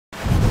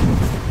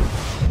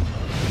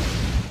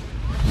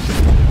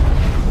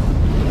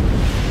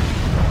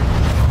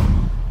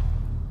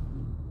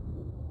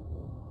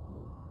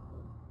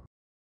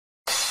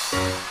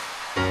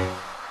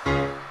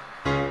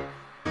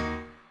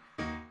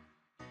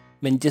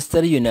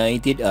Manchester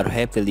United are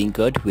heavily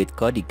linked with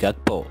Cody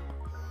Gakpo,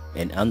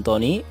 and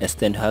Anthony as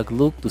Ten Hag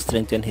look to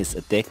strengthen his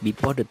attack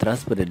before the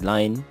transfer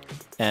deadline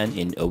and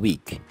in a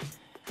week.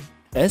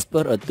 As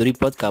per a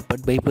report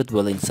covered by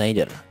Football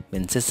Insider,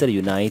 Manchester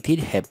United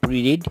have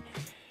pleaded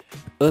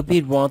a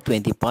bid worth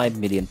 £25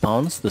 million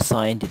to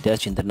sign the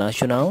Dutch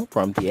international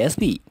from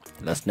PSV.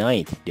 Last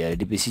night, the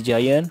Eredivisie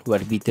giants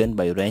were beaten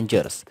by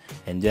Rangers,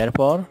 and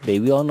therefore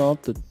they will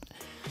not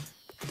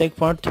take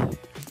part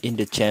in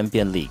the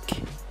Champions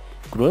League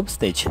group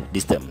stage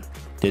this time.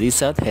 The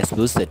result has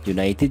boosted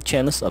United's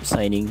chance of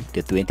signing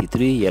the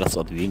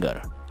 23-year-old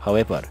winger.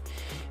 However,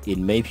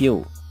 in my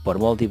view, for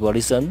multiple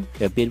reasons,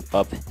 a bid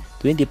of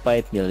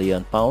 £25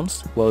 million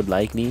would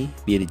likely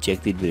be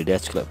rejected by the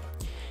Dutch club.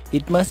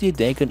 It must be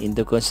taken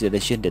into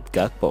consideration that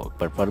Gakpo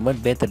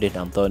performed better than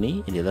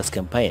Anthony in the last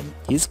campaign.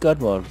 He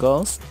scored more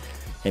goals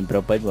and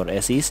provided more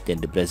assists than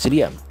the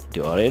Brazilian.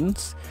 The Orange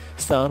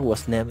star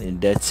was named in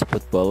Dutch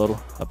Footballer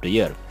of the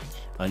Year.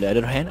 On the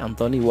other hand,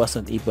 Anthony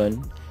wasn't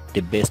even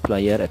the best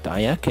player at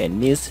Ajax and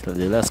missed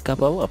the last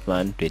couple of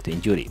months due to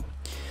injury.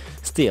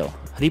 Still,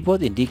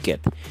 reports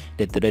indicate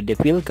that the Red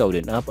Devils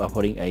could up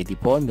offering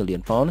 £84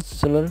 million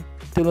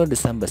to the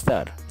Samba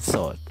star,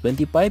 so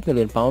 £25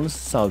 million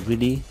should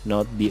really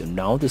not be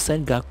enough to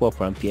sign Gakpo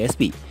from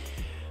PSV.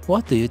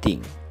 What do you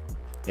think?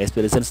 As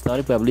per recent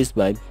story published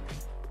by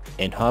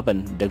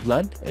Eindhoven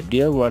Dagblad, a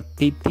deal worth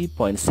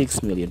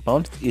 £50.6 million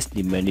is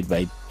demanded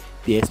by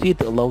PSV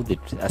to allow the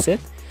asset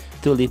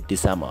to leave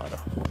this summer.